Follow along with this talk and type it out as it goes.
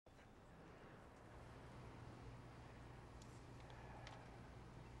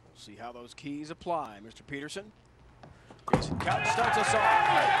See how those keys apply. Mr. Pedersen. Jason Couch starts us off.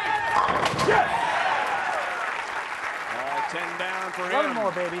 All 10 down for him. 11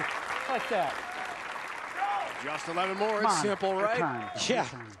 more, baby. Like that. Just 11 more. It's simple, right? Yeah.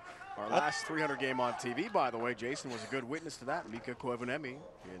 Our last 300 game on TV, by the way, Jason was a good witness to that. Mika Koivuniemi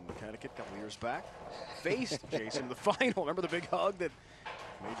in Connecticut a couple years back faced Jason in the final. Remember the big hug that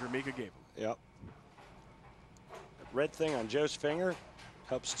Major Mika gave him? Yep. That red thing on Joe's finger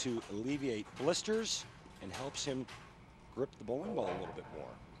helps to alleviate blisters and helps him grip the bowling ball a little bit more.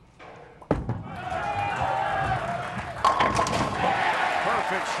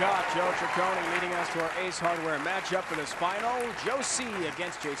 Perfect shot, Joe-Ciccone leading us to our Ace Hardware matchup for this final. Joe C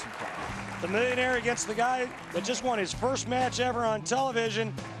against Jason Clark. The millionaire against the guy that just won his first match ever on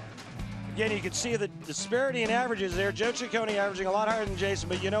television. Again, you can see the disparity in averages there. Joe-Ciccone averaging a lot higher than Jason,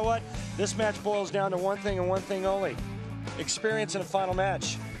 but you know what? This match boils down to one thing and one thing only. Experience in a final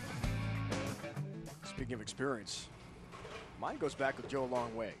match. Speaking of experience, mine goes back with Joe a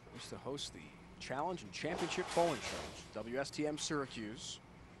long way. He used to host the Challenge and Championship bowling shows, WSTM Syracuse.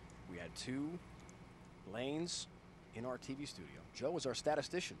 We had 2 lanes in our TV studio. Joe was our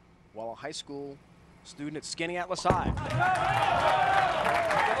statistician while a high school student at Skinny Atlas High.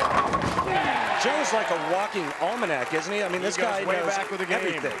 Joe's like a walking almanac, isn't he? I mean, this guy way knows back with the game.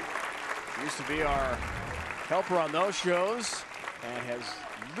 everything. He used to be our helper on those shows and has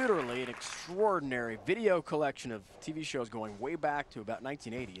literally an extraordinary video collection of TV shows going way back to about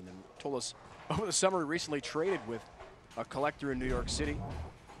 1980, and then told us over the summer he recently traded with a collector in New York City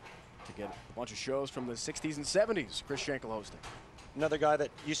to get a bunch of shows from the 60s and 70s. Chris Schenkel hosting. Another guy that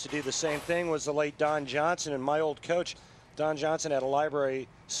used to do the same thing was the late Don Johnson, and my old coach, Don Johnson, had a library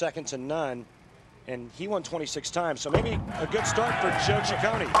second to none, and he won 26 times, so maybe a good start for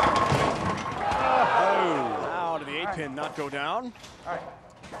Joe-Ciccone. Oh. Now to the 8-pin not go down. All right.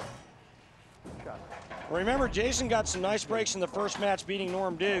 Remember, Jason got some nice breaks in the first match beating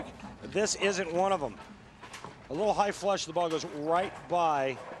Norm Duke. This isn't one of them. A little high flush, the ball goes right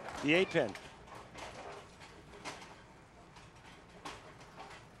by the 8-pin.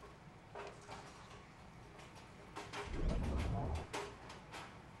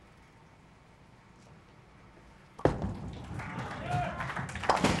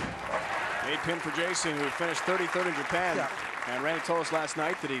 Pin for Jason, who finished 33rd in Japan. Yeah. And Randy told us last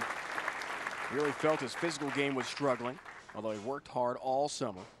night that he really felt his physical game was struggling, although he worked hard all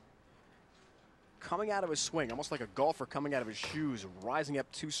summer. Coming out of his swing, almost like a golfer coming out of his shoes, rising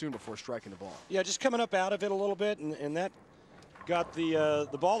up too soon before striking the ball. Yeah, just coming up out of it a little bit, and that got the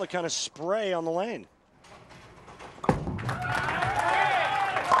ball to kind of spray on the lane.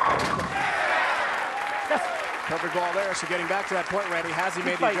 Perfect ball there, so getting back to that point, Randy, has he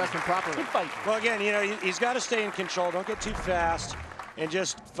made the adjustment properly? Well, again, you know, he's got to stay in control. Don't get too fast, and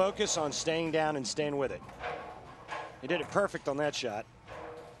just focus on staying down and staying with it. He did it perfect on that shot.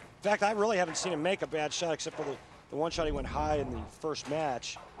 In fact, I really haven't seen him make a bad shot except for the one shot he went high in the first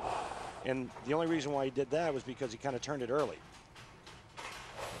match. And the only reason why he did that was because he kind of turned it early.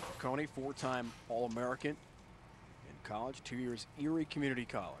 Coney, 4-time All-American in college, 2 years Erie Community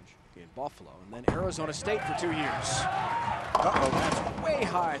College in Buffalo, and then Arizona State for 2 years. Uh-oh, that's way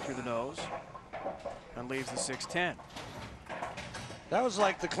high through the nose and leaves the 6-10. That was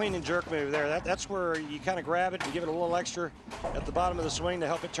like the clean and jerk move there. That's where you kind of grab it and give it a little extra at the bottom of the swing to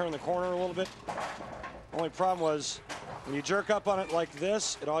help it turn the corner a little bit. Only problem was when you jerk up on it like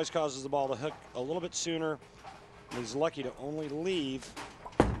this, it always causes the ball to hook a little bit sooner. And he's lucky to only leave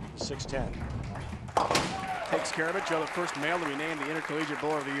 6-10. Takes care of it. Joe, the first male to be named the Intercollegiate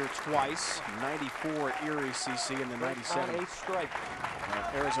Bowler of the Year twice. 94 at Erie CC and then 97 8th strike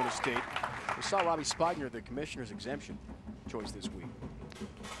at Arizona State. We saw Robbie Spigner, the commissioner's exemption choice this week.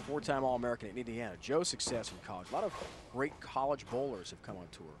 4-time All-American in Indiana. Joe's success in college. A lot of great college bowlers have come on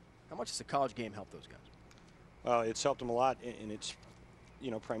tour. How much does the college game help those guys? It's helped them a lot, and it's,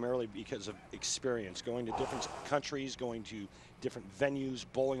 you know, primarily because of experience. Going to different countries, going to different venues,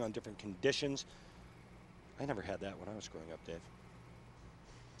 bowling on different conditions. I never had that when I was growing up, Dave.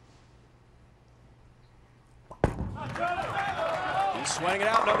 He's swinging it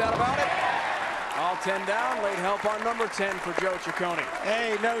out, no doubt about it. All 10 down, late help on number 10 for Joe-Ciccone.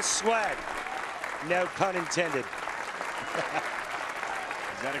 Hey, no sweat. No pun intended.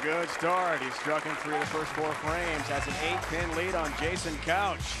 He's got a good start. He's struck in 3 of the first 4 frames. Has an 8-pin lead on Jason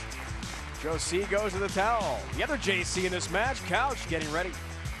Couch. Joe C goes to the towel. The other JC in this match, Couch, getting ready.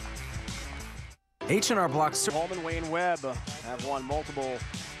 H&R Block's Holman, Wayne Webb have won multiple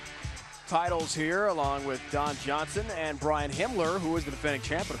titles here, along with Don Johnson and Brian Himmler, who is the defending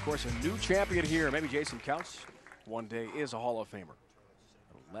champ, but of course a new champion here. Maybe Jason Couch one day is a Hall of Famer.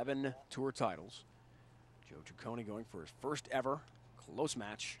 11 tour titles. Joe-Ciccone going for his first ever close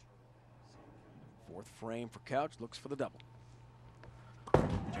match. Fourth frame for Couch, looks for the double.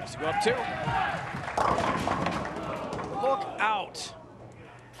 Chance to go up 2. Look out.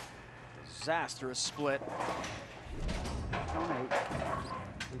 Disastrous split. 8,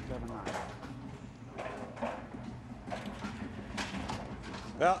 7, 9.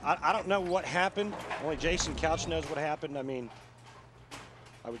 Well, I don't know what happened. Only Jason Couch knows what happened. I mean,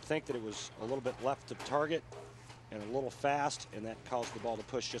 I would think that it was a little bit left of target and a little fast, and that caused the ball to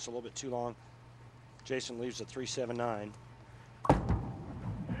push just a little bit too long. Jason leaves at 3-7-9.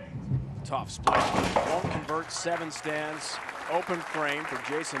 Tough split. Won't convert, 7 stands. Open frame for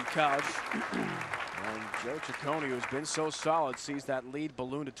Jason Couch. And Joe-Ciccone, who's been so solid, sees that lead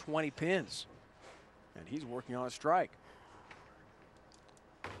balloon to 20 pins. And he's working on a strike.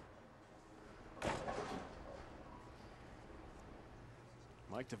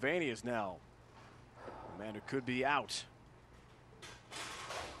 Mike Devaney is now the man who could be out.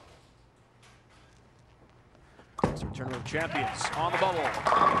 It's our tournament of champions on the bubble.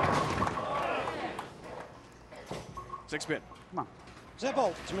 6 pin. Come on. That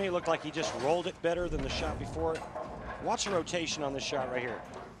ball, to me, looked like he just rolled it better than the shot before it. Watch the rotation on this shot right here.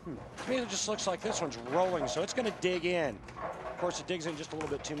 To me, it just looks like this one's rolling, so it's going to dig in. Of course, it digs in just a little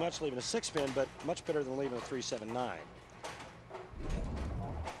bit too much, leaving a 6 pin, but much better than leaving a 3-7-9.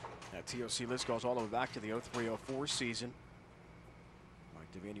 That TOC list goes all the way back to the 03-04 season.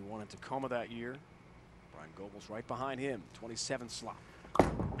 Mike Devaney won in Tacoma that year. Brian Goebel's right behind him, 27th slot. I'll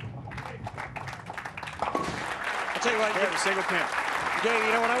tell you what, There's a single pin. Dave,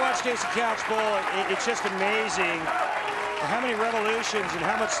 you know, when I watch Jason Couch bowl, it's just amazing how many revolutions and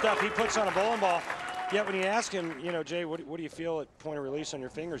how much stuff he puts on a bowling ball. Yet when you ask him, you know, Jay, what do you feel at point of release on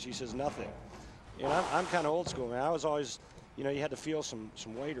your fingers? He says nothing. You know, I'm kind of old school, man. I was always, you know, you had to feel some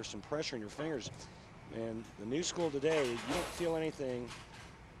weight or some pressure in your fingers. And the new school today, you don't feel anything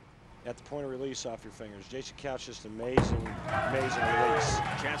at the point of release off your fingers. Jason Couch, just amazing, amazing release.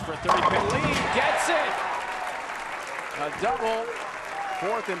 Chance for a 30-pin lead, gets it! A double,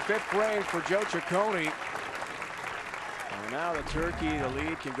 4th and 5th frame for Joe-Ciccone. And now the turkey, the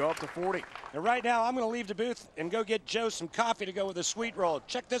lead can go up to 40. And right now, I'm going to leave the booth and go get Joe some coffee to go with a sweet roll.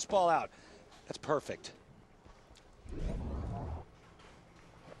 Check this ball out. That's perfect.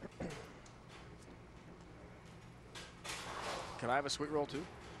 Can I have a sweet roll too?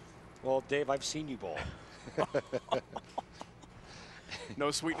 Well, Dave, I've seen you bowl.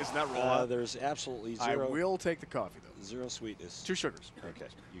 No sweetness in that roll. There's absolutely zero. I will take the coffee though. Zero sweetness. 2 sugars. Okay,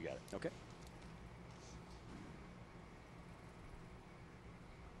 you got it. Okay.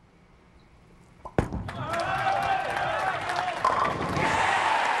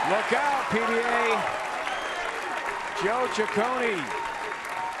 Look out, PBA. Joe-Ciccone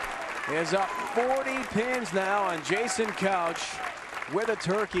is up 40 pins now on Jason Couch with a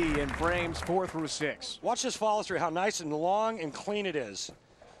turkey in frames 4 through 6. Watch this follow through, how nice and long and clean it is.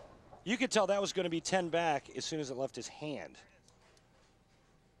 You could tell that was going to be 10 back as soon as it left his hand.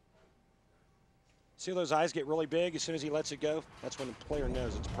 See those eyes get really big as soon as he lets it go? That's when the player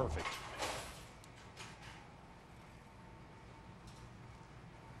knows it's perfect.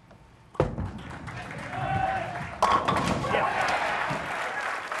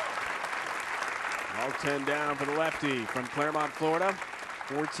 All 10 down for the lefty from Claremont, Florida.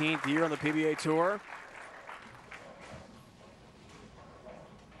 14th year on the PBA Tour.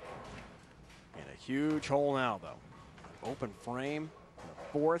 And a huge hole now, though. Open frame,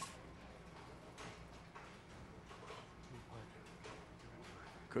 the 4th.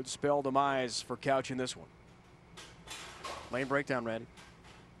 Could spell demise for Couch in this one. Lane breakdown, Randy.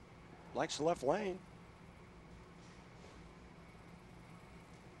 Likes the left lane.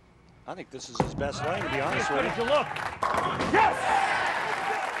 I think this is his best lane, to be honest with you. Look. Yes!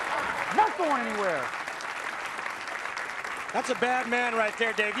 Not going anywhere. That's a bad man right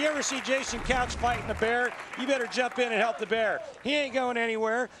there, Dave. You ever see Jason Couch fighting a bear? You better jump in and help the bear. He ain't going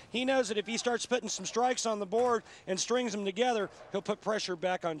anywhere. He knows that if he starts putting some strikes on the board and strings them together, he'll put pressure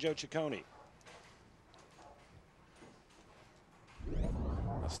back on Joe-Ciccone.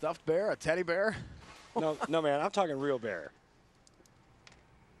 A stuffed bear, a teddy bear? No, man, I'm talking real bear.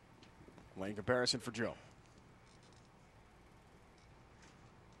 Lane comparison for Joe.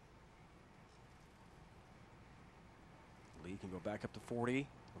 Lee can go back up to 40.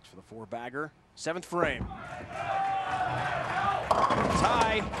 Looks for the 4-bagger. 7th frame.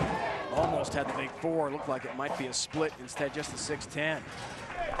 Tie. Almost had the big 4. Looked like it might be a split. Instead, just the 6-10.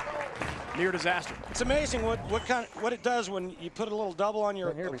 Near disaster. It's amazing what it does when you put a little double on your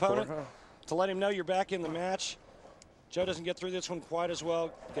opponent to let him know you're back in the match. Joe doesn't get through this one quite as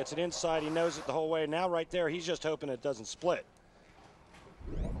well. Gets it inside. He knows it the whole way. Now right there, he's just hoping it doesn't split.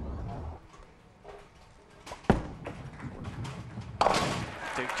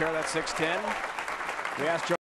 Take care of that 6-10. We asked Joe